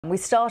We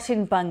start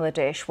in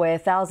Bangladesh, where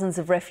thousands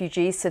of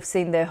refugees have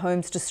seen their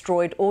homes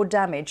destroyed or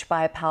damaged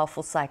by a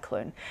powerful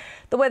cyclone.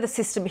 The weather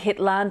system hit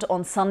land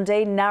on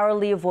Sunday,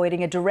 narrowly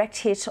avoiding a direct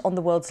hit on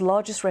the world's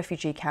largest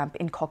refugee camp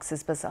in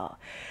Cox's Bazar.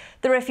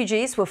 The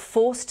refugees were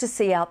forced to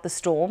see out the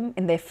storm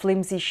in their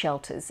flimsy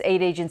shelters.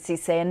 Aid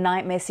agencies say a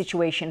nightmare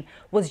situation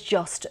was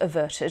just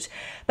averted.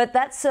 But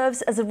that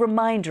serves as a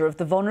reminder of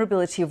the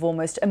vulnerability of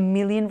almost 1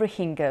 million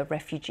Rohingya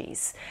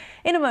refugees.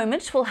 In a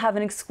moment, we'll have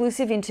an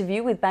exclusive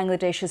interview with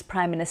Bangladesh's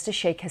Prime Minister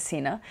Sheikh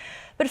Hasina.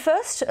 But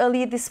first,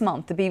 earlier this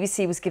month, the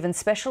BBC was given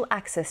special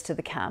access to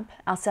the camp.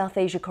 Our South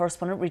Asia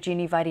correspondent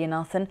Rajini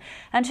Vaidyanathan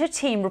and her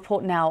team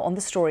report now on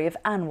the story of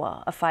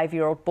Anwar, a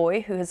 5-year-old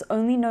boy who has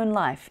only known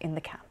life in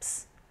the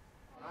camps.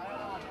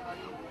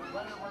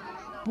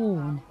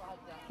 Born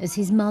as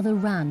his mother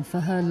ran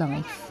for her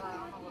life.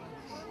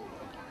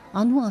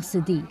 Anwar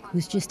Sadiq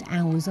was just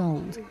hours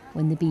old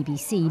when the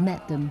BBC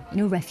met them in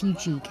a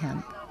refugee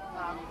camp.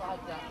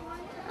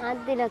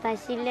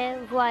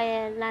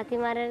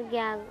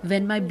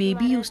 When my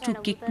baby used to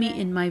kick me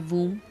in my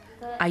womb,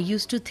 I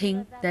used to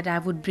think that I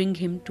would bring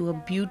him to a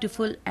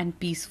beautiful and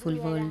peaceful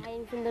world.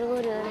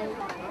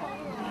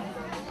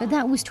 But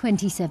that was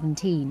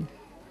 2017.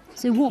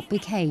 So what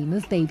became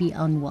of baby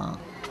Anwar?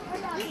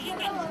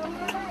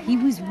 He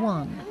was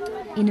 1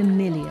 in 1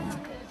 million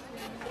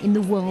in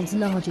the world's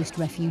largest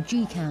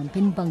refugee camp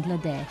in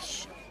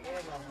Bangladesh.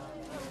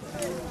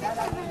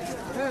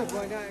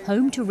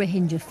 Home to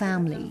Rohingya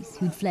families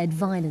who'd fled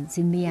violence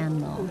in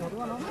Myanmar.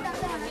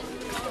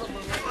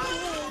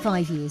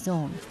 5 years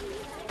on,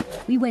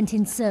 we went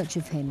in search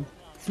of him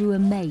through a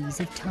maze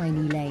of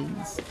tiny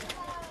lanes.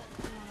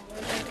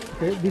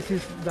 Okay, this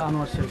is the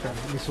Anwar shelter,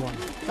 this one.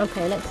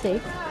 Okay, let's see.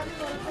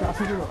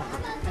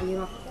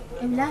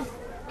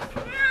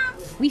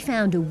 We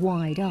found a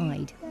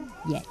wide-eyed,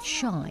 yet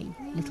shy,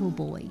 little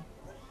boy.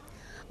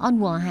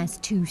 Anwar has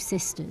 2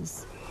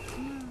 sisters.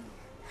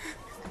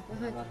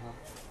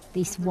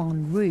 This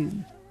one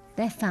room,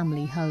 their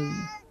family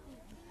home.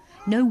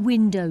 No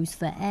windows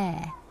for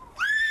air,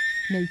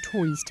 no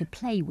toys to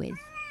play with,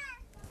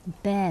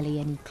 barely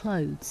any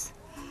clothes.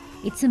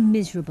 It's a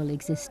miserable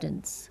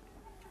existence.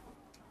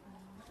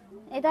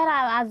 I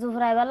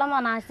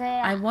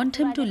want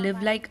him to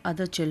live like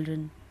other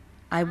children.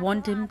 I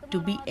want him to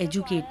be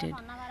educated,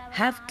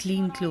 have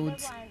clean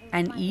clothes,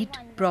 and eat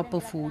proper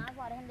food.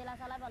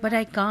 But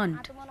I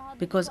can't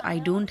because I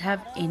don't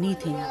have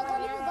anything.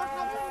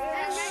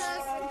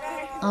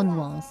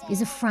 Anwar's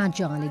is a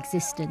fragile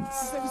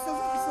existence.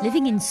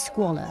 Living in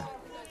squalor,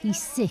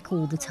 he's sick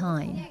all the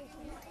time.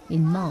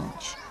 In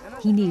March,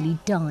 he nearly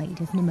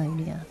died of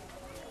pneumonia.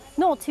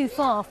 Not too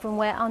far from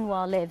where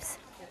Anwar lives.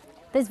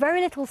 There's very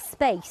little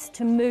space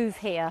to move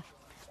here,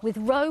 with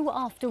row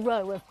after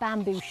row of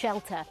bamboo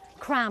shelter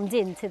crammed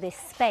into this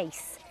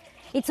space.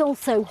 It's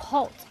also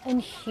hot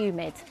and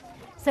humid,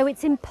 so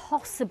it's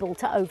impossible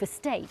to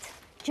overstate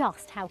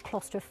just how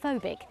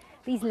claustrophobic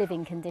these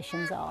living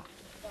conditions are.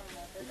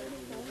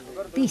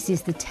 This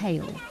is the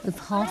tale of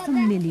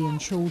 500,000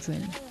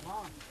 children,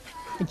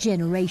 a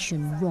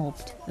generation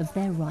robbed of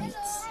their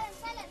rights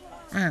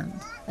and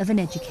of an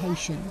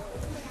education.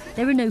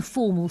 There are no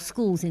formal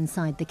schools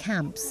inside the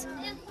camps.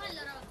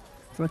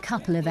 For a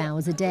couple of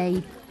hours a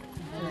day,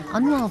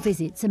 Anwar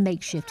visits a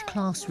makeshift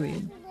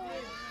classroom,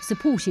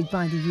 supported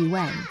by the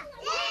UN.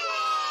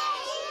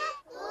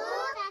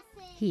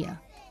 Here,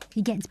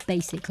 he gets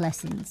basic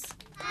lessons.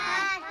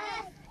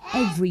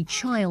 Every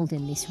child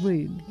in this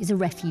room is a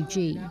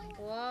refugee.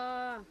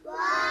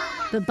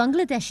 But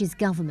Bangladesh's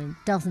government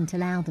doesn't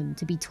allow them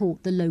to be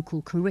taught the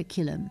local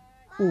curriculum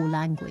or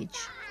language.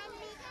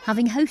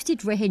 Having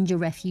hosted Rohingya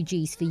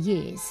refugees for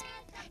years,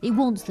 it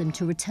wants them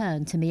to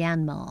return to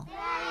Myanmar,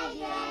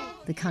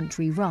 the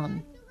country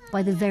run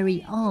by the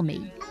very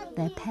army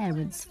their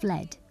parents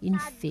fled in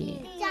fear.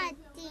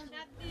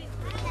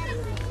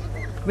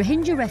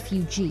 Rohingya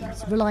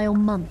refugees rely on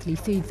monthly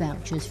food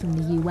vouchers from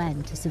the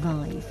UN to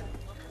survive.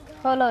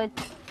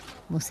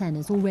 Mohsen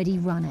has already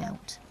run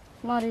out.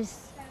 What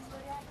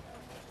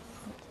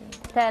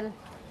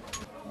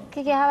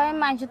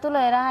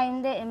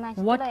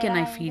can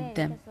I feed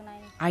them?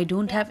 I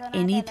don't have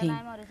anything.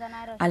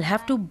 I'll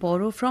have to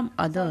borrow from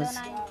others.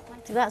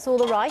 So that's all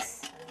the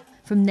rice?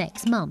 From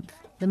next month,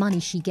 the money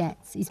she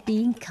gets is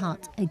being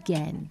cut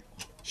again.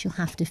 She'll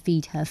have to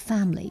feed her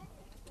family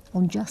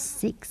on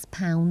just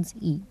 £6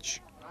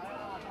 each.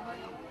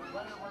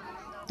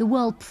 The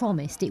world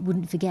promised it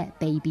wouldn't forget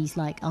babies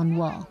like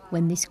Anwar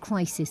when this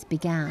crisis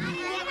began.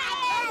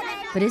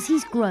 But as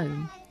he's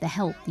grown, the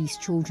help these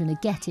children are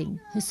getting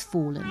has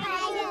fallen.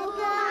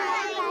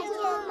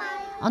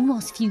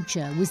 Anwar's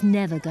future was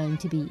never going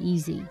to be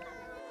easy.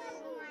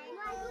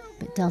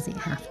 But does it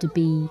have to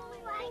be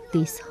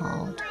this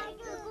hard?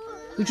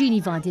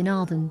 Rajini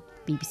Vaidyanathan,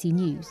 BBC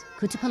News,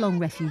 Kutupalong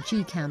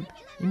refugee camp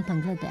in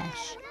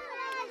Bangladesh.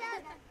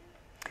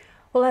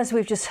 Well, as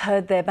we've just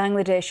heard there,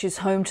 Bangladesh is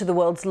home to the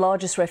world's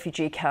largest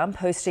refugee camp,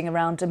 hosting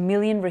around 1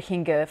 million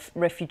Rohingya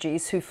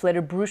refugees who fled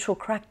a brutal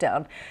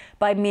crackdown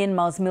by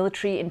Myanmar's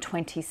military in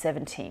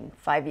 2017.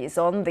 5 years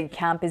on, the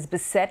camp is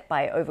beset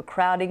by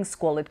overcrowding,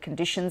 squalid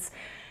conditions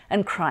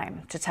and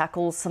crime. To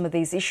tackle some of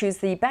these issues,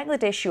 the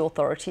Bangladeshi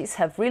authorities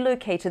have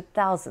relocated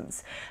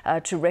thousands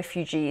of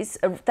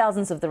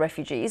the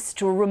refugees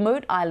to a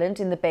remote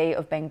island in the Bay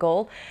of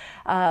Bengal.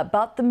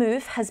 But the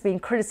move has been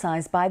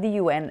criticised by the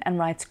UN and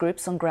rights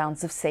groups on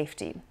grounds of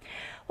safety.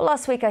 Well,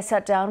 last week I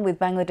sat down with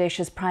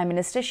Bangladesh's Prime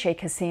Minister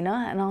Sheikh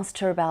Hasina and asked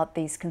her about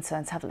these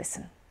concerns. Have a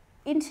listen.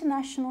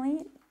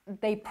 Internationally,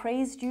 they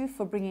praised you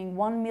for bringing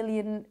 1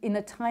 million in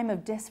a time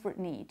of desperate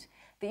need.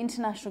 The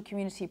international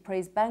community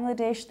praised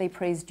Bangladesh, they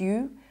praised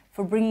you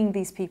for bringing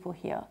these people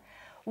here.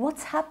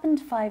 What's happened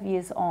 5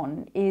 years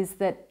on is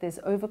that there's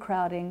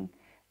overcrowding,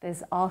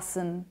 there's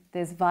arson,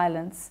 there's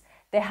violence.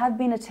 There have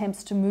been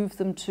attempts to move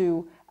them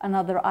to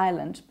another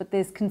island, but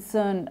there's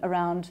concern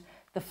around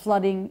the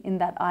flooding in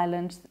that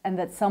island and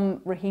that some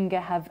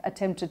Rohingya have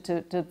attempted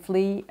to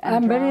flee and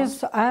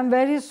I'm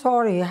very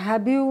sorry.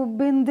 Have you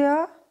been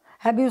there?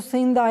 Have you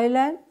seen the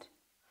island?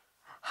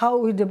 How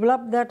we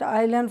developed that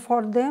island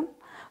for them?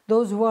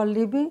 Those who are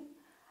living,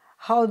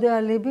 how they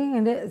are living,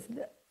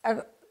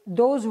 and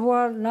those who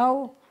are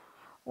now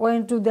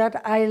going to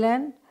that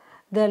island,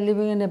 they are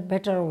living in a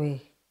better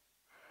way.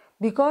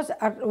 Because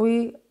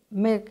we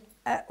made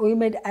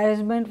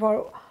arrangement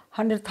for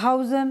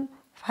 100,000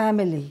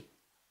 family.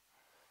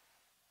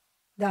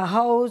 The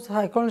house,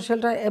 cyclone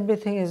shelter,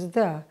 everything is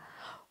there.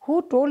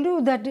 Who told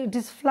you that it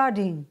is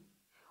flooding?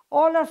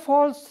 All are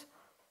false.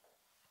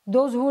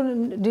 Those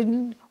who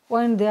didn't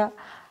went there,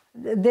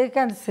 they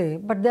can say,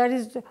 but there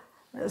is...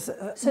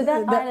 So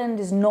that island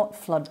is not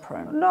flood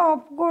prone? No,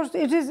 of course,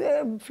 it is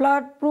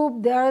flood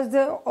proof. There is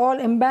all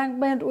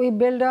embankment we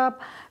build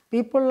up.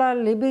 People are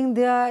living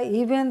there,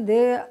 even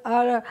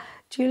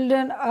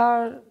children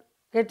are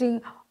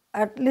getting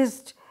at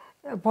least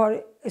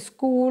for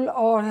school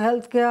or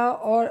healthcare,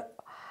 or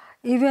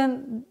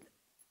even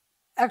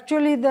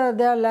actually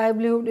their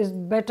livelihood is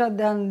better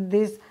than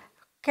this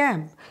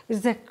camp.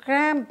 It's a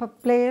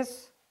camp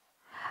place,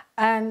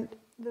 and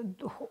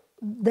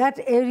that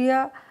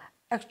area,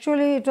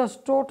 actually it was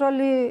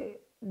totally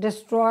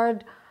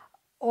destroyed,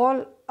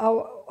 all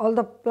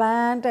the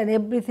plant and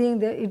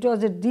everything. It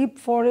was a deep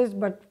forest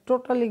but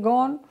totally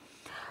gone,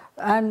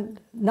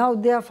 and now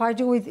they are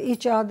fighting with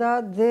each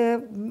other. They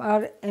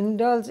are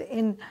indulged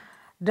in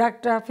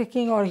drug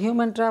trafficking or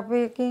human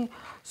trafficking.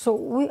 So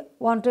we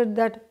wanted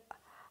that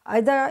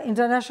either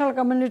international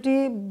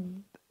community,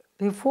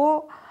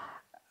 before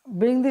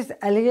bring this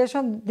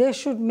allegation, they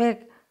should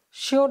make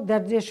sure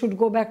that they should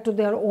go back to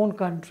their own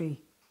country.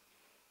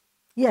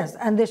 Yes,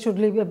 and they should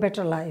live a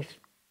better life.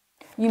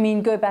 You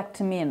mean go back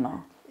to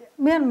Myanmar?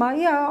 Myanmar,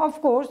 yeah,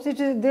 of course. It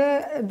is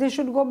they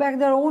should go back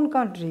their own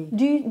country.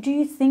 Do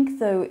you think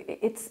though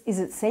is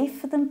it safe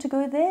for them to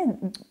go there?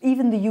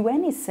 Even the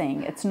UN is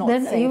saying it's not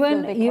safe.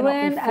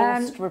 UN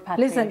and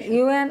listen,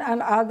 UN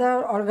and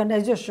other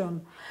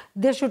organizations,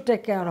 they should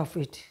take care of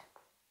it.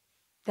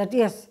 That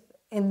yes,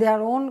 in their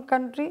own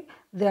country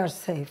they are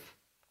safe.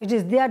 It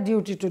is their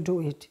duty to do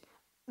it,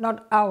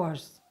 not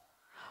ours.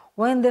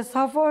 When they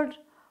suffered,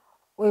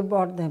 we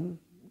brought them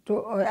to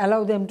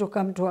allow them to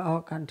come to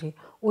our country.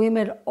 We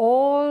made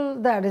all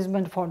the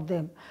arrangement for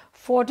them.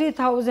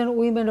 40,000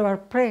 women were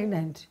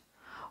pregnant.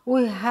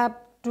 We have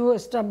to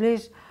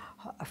establish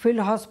a field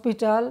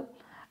hospital,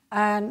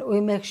 and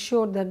we make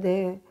sure that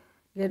they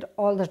get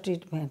all the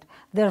treatment,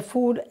 their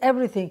food,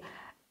 everything.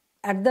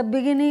 At the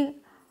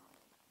beginning,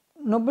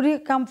 nobody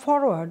come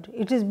forward.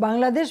 It is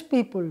Bangladesh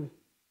people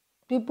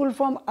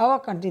from our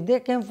country. They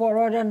came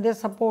forward and they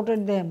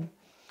supported them.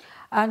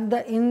 And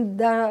in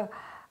the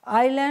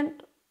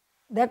island,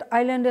 that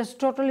island is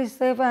totally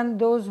safe, and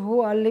those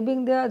who are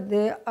living there,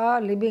 they are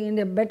living in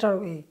a better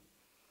way.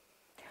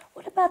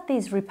 What about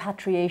these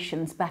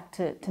repatriations back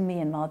to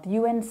Myanmar? The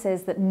UN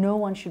says that no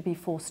one should be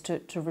forced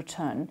to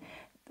return.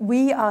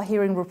 We are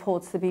hearing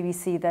reports, the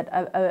BBC, that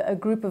a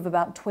group of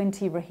about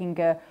 20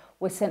 Rohingya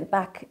were sent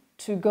back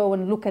to go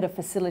and look at a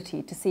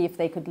facility to see if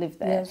they could live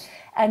there. Yes.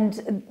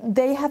 And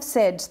they have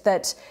said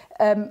that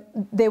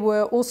there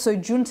were also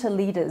junta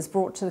leaders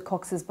brought to the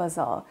Cox's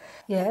Bazar.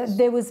 Yes.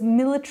 There was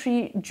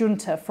military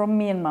junta from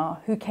Myanmar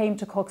who came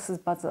to Cox's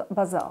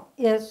Bazar.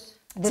 Yes.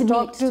 They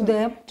talked to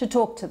them. To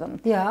talk to them.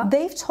 Yeah.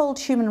 They've told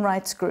human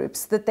rights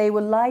groups that they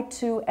were lied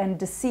to and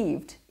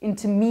deceived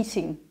into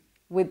meeting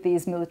with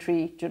these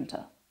military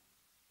junta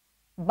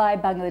by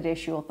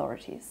Bangladeshi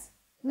authorities.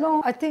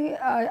 No, I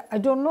think, I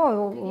don't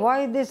know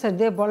why they said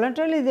they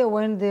voluntarily they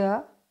went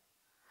there,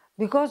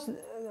 because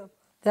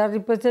their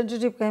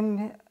representative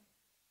came,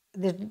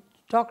 they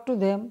talked to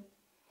them,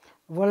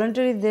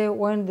 voluntarily they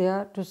went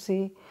there to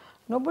see.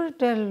 Nobody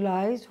tell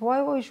lies,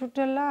 why we should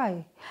tell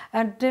lie?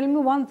 And tell me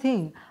one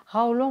thing,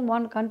 how long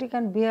one country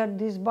can bear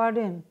this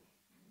burden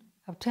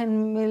of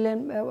 10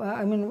 million,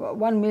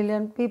 1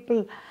 million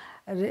people,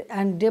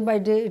 and day by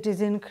day it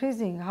is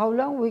increasing. How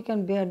long we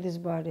can bear this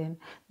burden?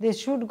 They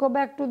should go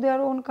back to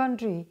their own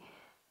country.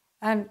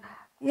 And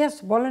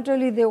yes,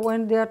 voluntarily they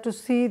went there to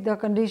see the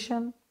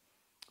condition.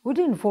 We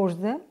didn't force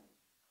them.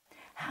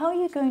 How are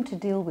you going to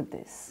deal with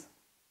this?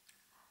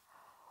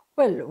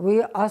 Well,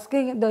 we are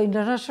asking the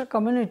international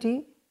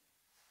community,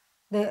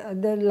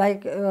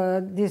 like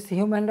this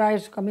Human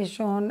Rights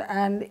Commission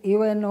and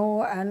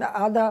UNO and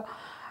other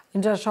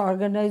international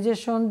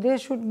organizations, they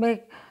should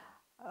make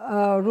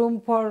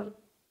room for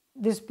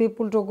these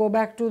people to go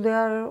back to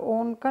their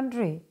own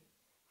country.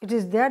 It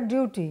is their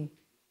duty.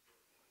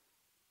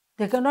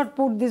 They cannot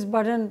put this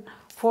burden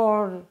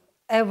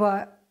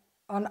forever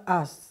on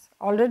us.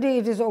 Already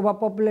it is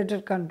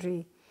overpopulated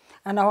country,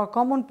 and our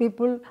common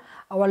people,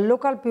 our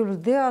local people,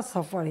 they are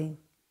suffering.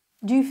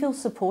 Do you feel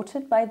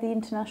supported by the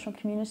international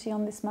community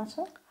on this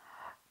matter?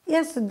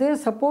 Yes, they are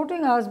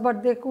supporting us,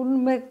 but they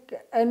couldn't make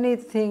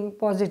anything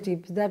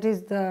positive. That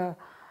is the,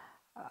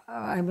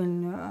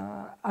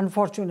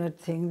 unfortunate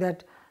thing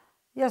that,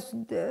 yes,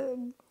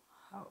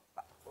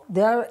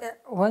 they are,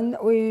 when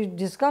we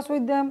discuss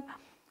with them,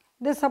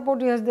 they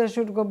support, yes, they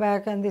should go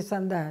back and this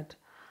and that.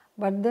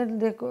 But then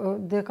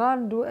they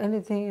can't do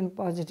anything in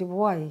positive.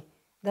 Why?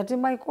 That is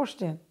my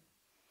question.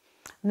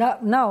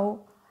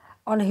 Now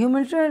on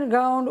humanitarian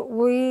ground,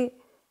 we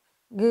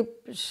give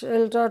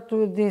shelter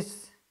to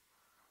this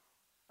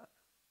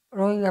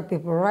Rohingya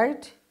people,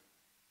 right?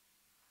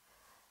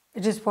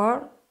 It is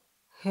for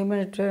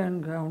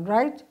humanitarian ground,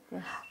 right?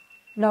 Yes.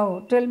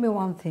 Now tell me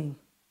one thing.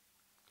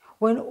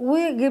 When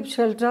we give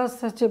shelter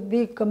such a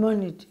big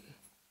community,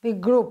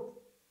 big group,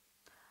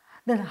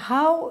 then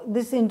how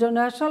this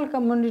international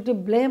community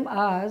blame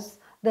us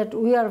that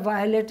we are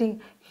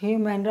violating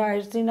human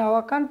rights in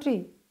our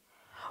country?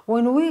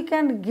 When we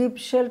can give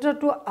shelter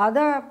to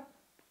other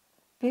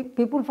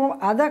people from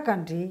other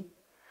country,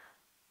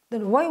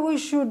 then why we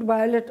should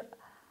violate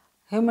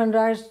human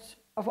rights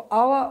of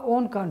our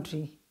own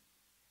country?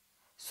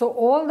 So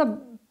all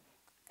the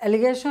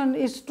allegation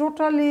is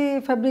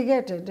totally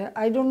fabricated.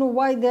 I don't know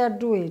why they are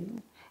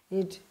doing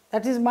it.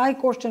 That is my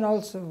question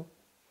also.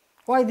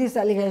 Why this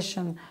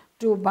allegation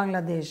to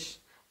Bangladesh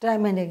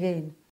time and again?